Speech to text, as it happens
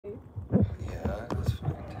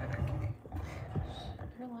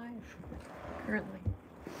apparently.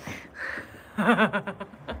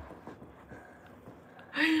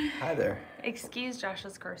 Hi there. Excuse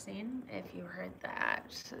Josh's cursing if you heard that.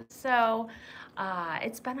 So,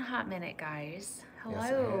 it's been a hot minute, guys. Hello.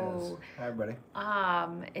 Yes, it has. Hi, everybody.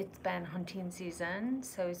 It's been hunting season,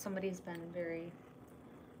 so somebody's been very.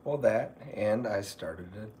 Well, that, and I started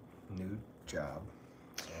a new job.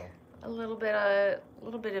 So. A little bit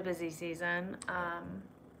of busy season.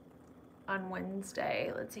 On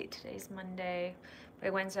Wednesday, let's see, today's Monday.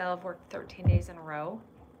 By Wednesday, I'll have worked 13 days in a row.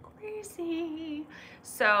 Crazy.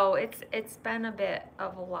 So it's been a bit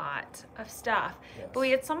of a lot of stuff. Yes. But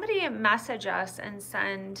we had somebody message us and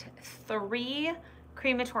send 3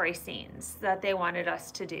 crematory scenes that they wanted us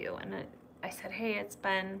to do. And I said, hey, it's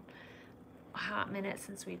been a hot minute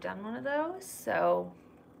since we've done one of those. So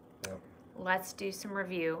let's do some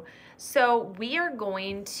review. So we are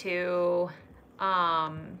going to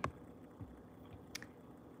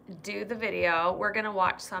do the video. We're gonna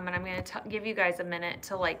watch some, and I'm gonna give you guys a minute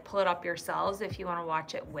to like pull it up yourselves if you want to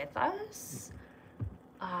watch it with us.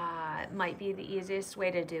 It might be the easiest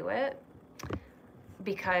way to do it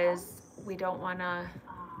because we don't want to.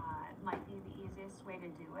 It might be the easiest way to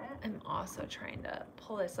do it. I'm also trying to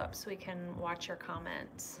pull this up so we can watch your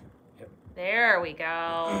comments. Yep. There we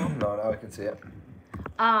go. No, now we can see it.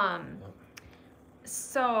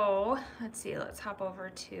 So let's see. Let's hop over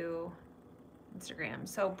to Instagram.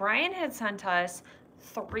 So Brian had sent us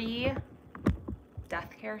 3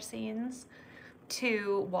 death care scenes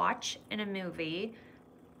to watch in a movie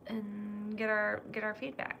and get our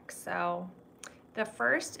feedback. So the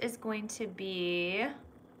first is going to be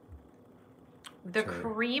the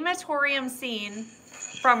crematorium scene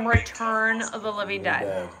from Return of the Living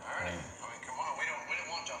Dead.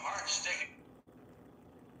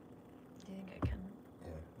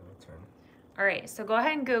 All right, so go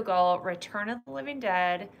ahead and Google Return of the Living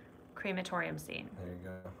Dead crematorium scene. There you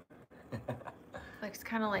go. Looks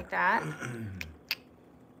kind of like that. And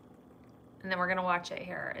then we're going to watch it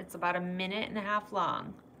here. It's about 1.5 minutes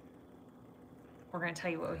long. We're going to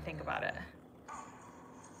tell you what we think about it. And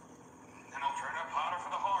I'll turn up hotter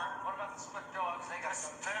for the heart. What about the split dogs? They got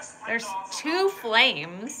some fast split There's dogs. 2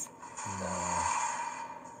 flames. No.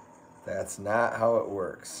 That's not how it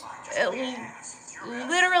works. It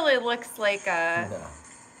literally looks like a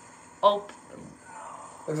Looks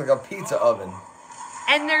like a pizza oven.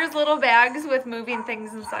 And there's little bags with moving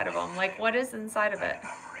things inside of them. Like, what is inside of it?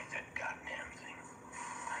 Operate that goddamn thing.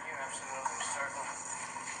 You're absolutely certain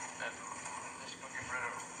that this will get rid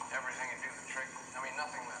of everything and do the trick? I mean,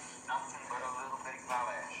 nothing left. Nothing but a little big pile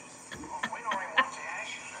of ashes. We don't even want the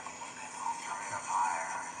ashes. I'll turn it up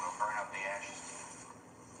higher. We'll burn up the ashes.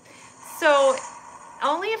 So,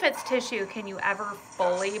 only if it's tissue can you ever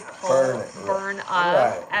fully burn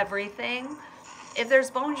up everything. If there's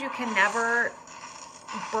bones, you can never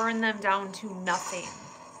burn them down to nothing.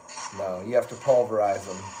 No, you have to pulverize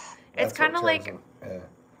them. It's kind of like... Yeah.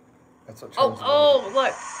 That's what oh,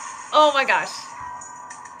 look. Oh my gosh.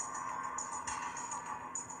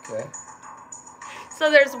 Okay. So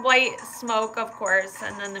there's white smoke, of course,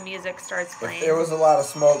 and then the music starts playing. If there was a lot of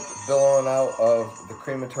smoke billowing out of the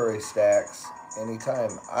crematory stacks, anytime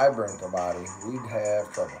I burnt a body, we'd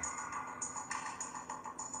have trouble.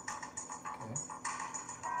 Okay.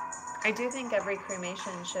 I do think every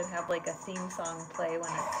cremation should have like a theme song play when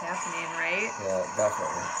it's happening, right? Yeah,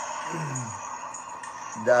 definitely.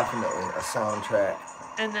 Definitely a soundtrack.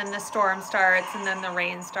 And then the storm starts, and then the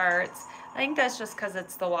rain starts. I think that's just because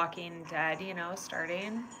it's The Walking Dead, you know,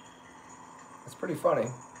 starting. It's pretty funny.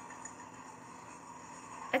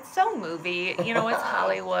 It's so movie, you know, it's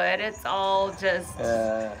Hollywood. It's all just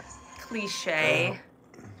cliche.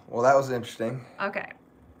 Well, that was interesting. Okay.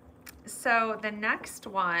 So the next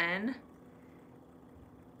one.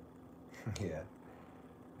 Yeah.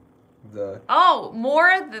 The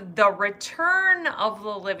Return of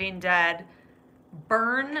the Living Dead.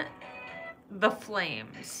 Burn the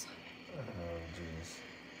Flames. Oh, jeez.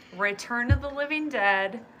 Return of the Living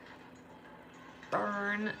Dead.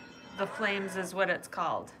 Burn the Flames is what it's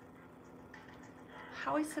called.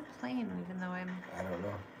 How is it playing even though I'm... I don't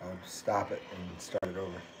know. I'll just stop it and start it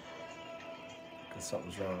over. Because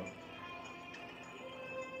something's wrong.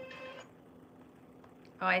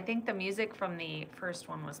 Oh, I think the music from the first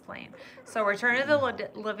one was playing. So Return of the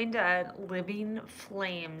Living Dead, Living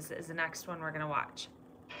Flames is the next one we're going to watch.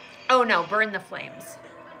 Oh, no, Burn the Flames.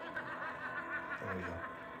 There you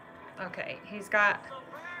go. Okay,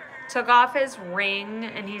 took off his ring,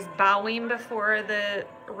 and he's bowing before the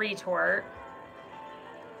retort.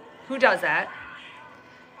 Who does that?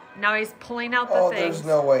 Now he's pulling out the things. There's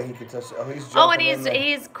no way he could touch it. Oh, he's jumping and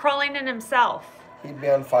he's crawling in himself. He'd be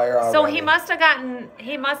on fire already. So he must have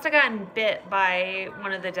gotten bit by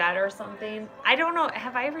one of the dead or something. I don't know.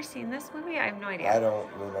 Have I ever seen this movie? I have no idea. I don't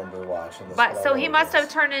remember watching this. But so I he know must this.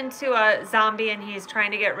 have turned into a zombie, and he's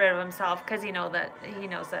trying to get rid of himself because he knows that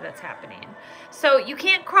it's happening. So you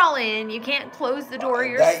can't crawl in. You can't close the door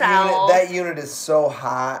yourself. That unit is so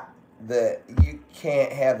hot that you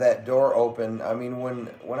can't have that door open. I mean,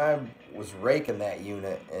 when I was raking that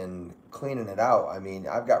unit and cleaning it out, I mean,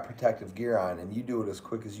 I've got protective gear on, and you do it as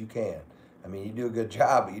quick as you can. I mean, you do a good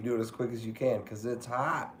job, but you do it as quick as you can because it's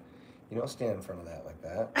hot. You don't stand in front of that like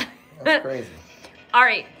that. That's crazy. All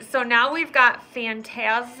right, so now we've got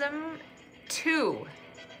Phantasm 2.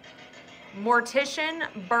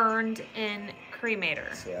 Mortician burned in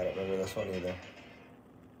cremator. See, I don't remember this one either.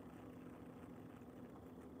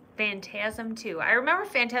 Phantasm 2. I remember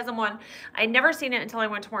Phantasm 1. I'd never seen it until I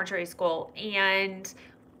went to mortuary school. And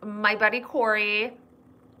my buddy Corey,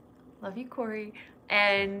 love you, Corey,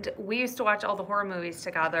 and we used to watch all the horror movies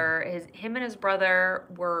together. Him and his brother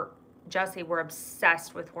Jesse were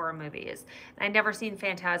obsessed with horror movies. And I'd never seen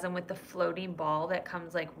Phantasm with the floating ball that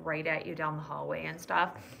comes like right at you down the hallway and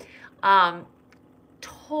stuff.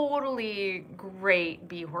 Totally great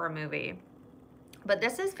B-horror movie. But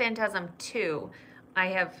this is Phantasm 2. I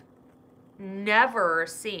have never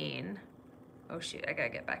seen. Oh shoot, I gotta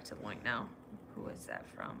get back to the link now. Who is that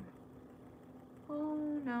from? Oh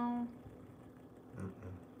no.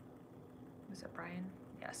 Was it Brian?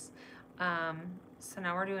 Yes. So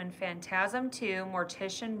now we're doing Phantasm 2,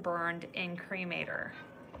 Mortician burned in cremator.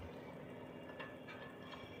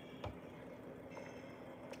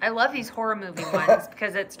 I love these horror movie ones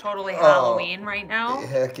because it's totally Halloween right now.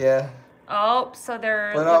 Heck yeah. Oh, so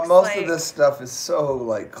there. But most of this stuff is so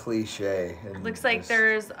like cliche. And looks like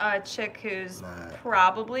there's a chick who's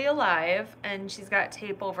probably alive, and she's got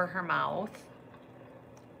tape over her mouth.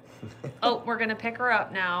 Oh, we're gonna pick her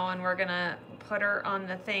up now, and we're gonna put her on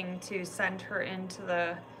the thing to send her into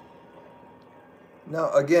the.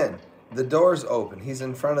 No, again, the door's open. He's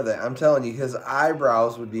in front of that. I'm telling you, his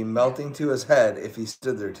eyebrows would be melting to his head if he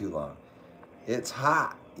stood there too long. It's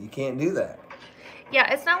hot. You can't do that. Yeah,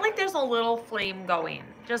 it's not like there's a little flame going.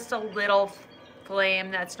 Just a little flame.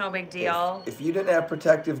 That's no big deal. If you didn't have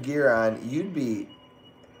protective gear on, you'd be...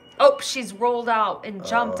 Oh, she's rolled out and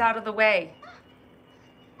jumped out of the way.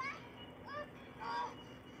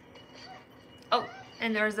 Oh,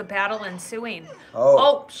 and there's a battle ensuing.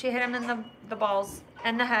 Oh, she hit him in the balls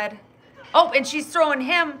and the head. Oh, and she's throwing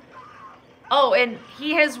him. Oh, and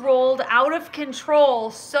he has rolled out of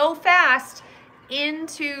control so fast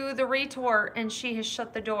into the retort, and she has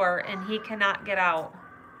shut the door, and he cannot get out.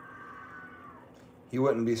 He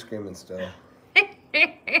wouldn't be screaming still.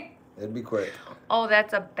 It'd be quick. Oh,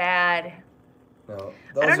 that's a bad. No,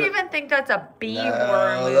 I don't even think that's a B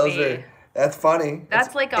horror movie. That's funny. That's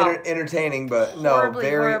it's like entertaining, but no,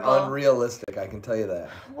 very unrealistic. I can tell you that.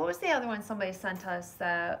 What was the other one somebody sent us?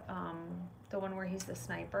 That the one where he's the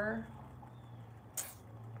sniper.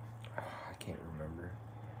 I can't remember.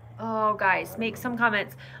 Oh, guys, make some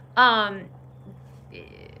comments.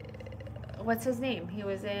 What's his name? He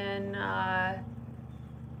was in.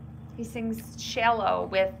 He sings "Shallow"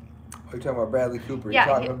 with. Are you talking about Bradley Cooper? Yeah,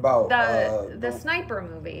 you're talking about the sniper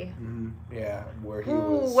movie. Yeah, where he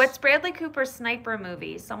was. What's Bradley Cooper's sniper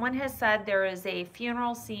movie? Someone has said there is a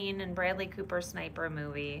funeral scene in Bradley Cooper's sniper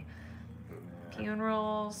movie.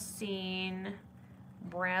 Funeral scene,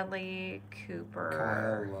 Bradley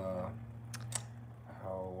Cooper. Kyle.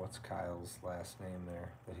 What's Kyle's last name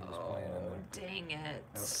there that he was playing in there? Dang it!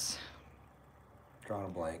 Yep. Drawing a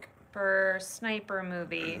blank. For sniper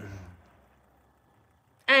movie.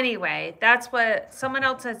 Anyway, that's what someone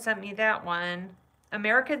else had sent me that one.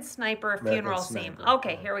 American Sniper funeral scene.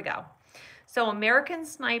 Okay, here we go. So American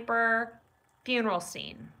Sniper funeral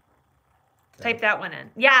scene. Okay. Type that one in.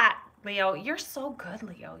 Yeah, Leo, you're so good,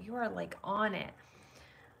 Leo. You are like on it.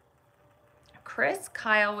 Chris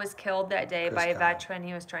Kyle was killed that day by a veteran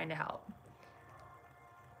he was trying to help.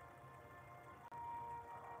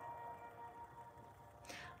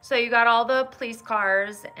 So you got all the police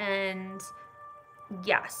cars, and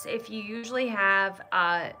yes, if you usually have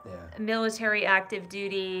a military active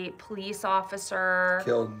duty police officer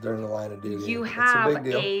killed during the line of duty, you have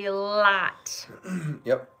a lot.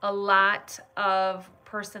 Yep. A lot of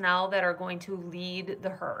personnel that are going to lead the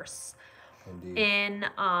hearse. Indeed. In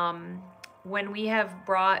when we have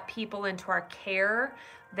brought people into our care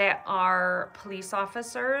that are police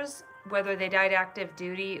officers, whether they died active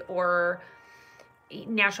duty or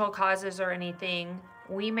natural causes or anything,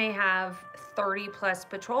 we may have 30 plus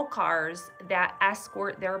patrol cars that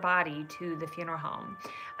escort their body to the funeral home.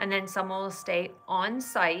 And then someone will stay on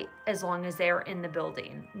site as long as they're in the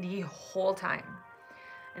building the whole time.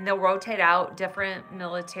 And they'll rotate out different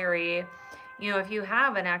military. You know, if you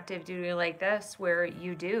have an active duty like this where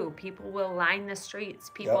you do, people will line the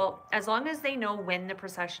streets. People, as long as they know when the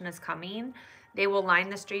procession is coming, they will line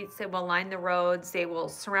the streets, they will line the roads, they will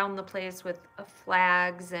surround the place with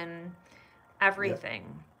flags and everything.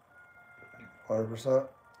 100%.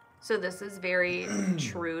 So this is very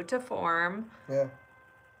true to form. Yeah.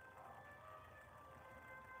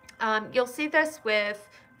 You'll see this with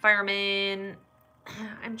firemen.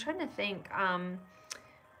 I'm trying to think.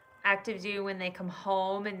 Active duty when they come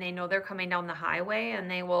home and they know they're coming down the highway, and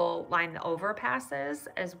they will line the overpasses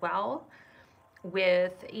as well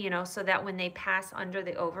with, you know, so that when they pass under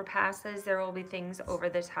the overpasses, there will be things over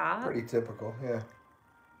the top. Pretty typical, yeah.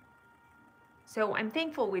 So I'm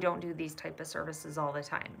thankful we don't do these type of services all the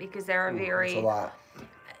time, because they're That's a lot.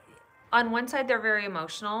 on one side, they're very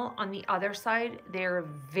emotional. On the other side, they're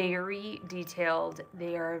very detailed.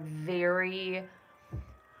 They are very,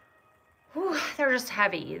 they're just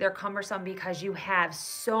heavy. They're cumbersome because you have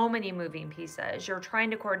so many moving pieces. You're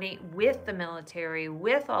trying to coordinate with the military,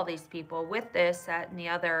 with all these people, with this, that, and the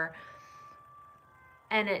other.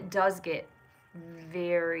 And it does get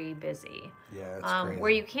very busy. Yeah, it's crazy.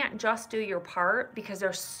 Where you can't just do your part because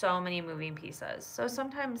there's so many moving pieces. So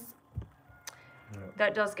sometimes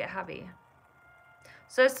that does get heavy.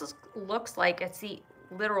 So this looks like it's the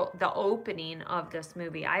opening of this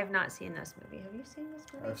movie. I have not seen this movie. Have you seen this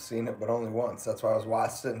movie? I've seen it, but only once. That's why I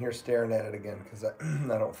was sitting here staring at it again, because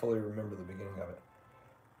I don't fully remember the beginning of it.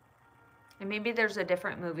 And maybe there's a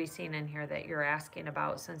different movie scene in here that you're asking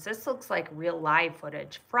about, since this looks like real live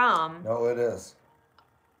footage from... No, it is.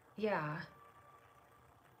 Yeah.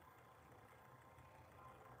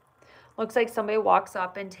 Looks like somebody walks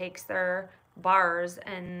up and takes their bars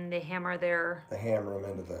and they hammer They hammer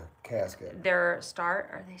them into the casket.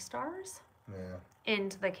 are they stars? Yeah.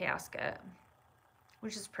 Into the casket,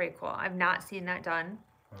 which is pretty cool. I've not seen that done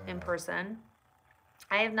in person.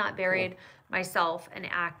 I have not buried myself an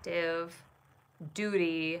active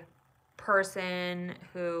duty person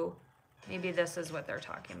who, maybe this is what they're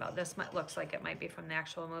talking about. This looks like it might be from the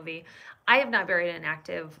actual movie. I have not buried an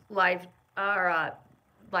active live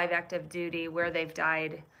active duty where they've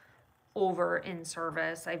died over in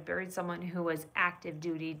service. I've buried someone who was active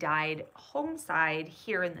duty, died homeside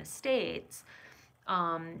here in the States,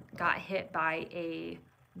 got hit by a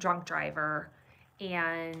drunk driver.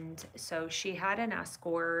 And so she had an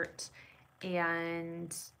escort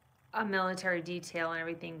and a military detail and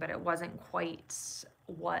everything, but it wasn't quite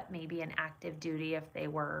what maybe an active duty if they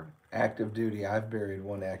were. Active duty. I've buried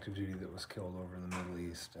one active duty that was killed over in the Middle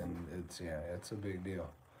East, and it's a big deal.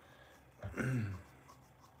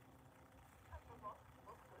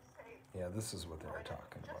 Yeah, this is what they were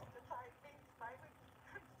talking about.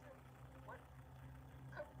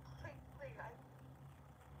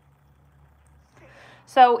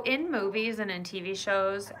 So in movies and in TV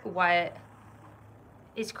shows, what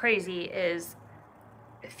is crazy is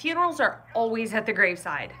funerals are always at the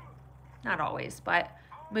graveside. Not always, but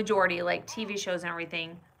majority, like TV shows and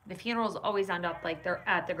everything, the funerals always end up like they're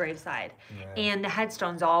at the graveside. Yeah. And the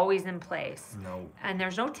headstone's always in place. No. And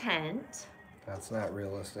there's no tent. That's not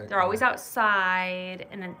realistic. They're always outside,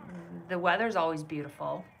 and the weather's always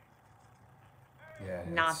beautiful. Yeah.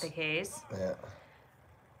 Not the case. Yeah.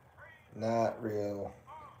 Not real.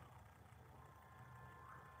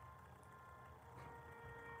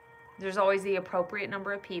 There's always the appropriate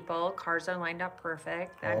number of people. Cars are lined up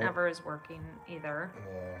perfect. That never is working either.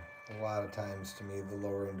 Yeah. A lot of times, to me, the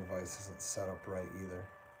lowering device isn't set up right either.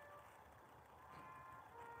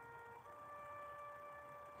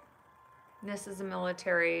 This is a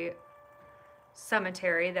military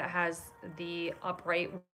cemetery that has the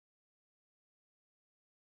upright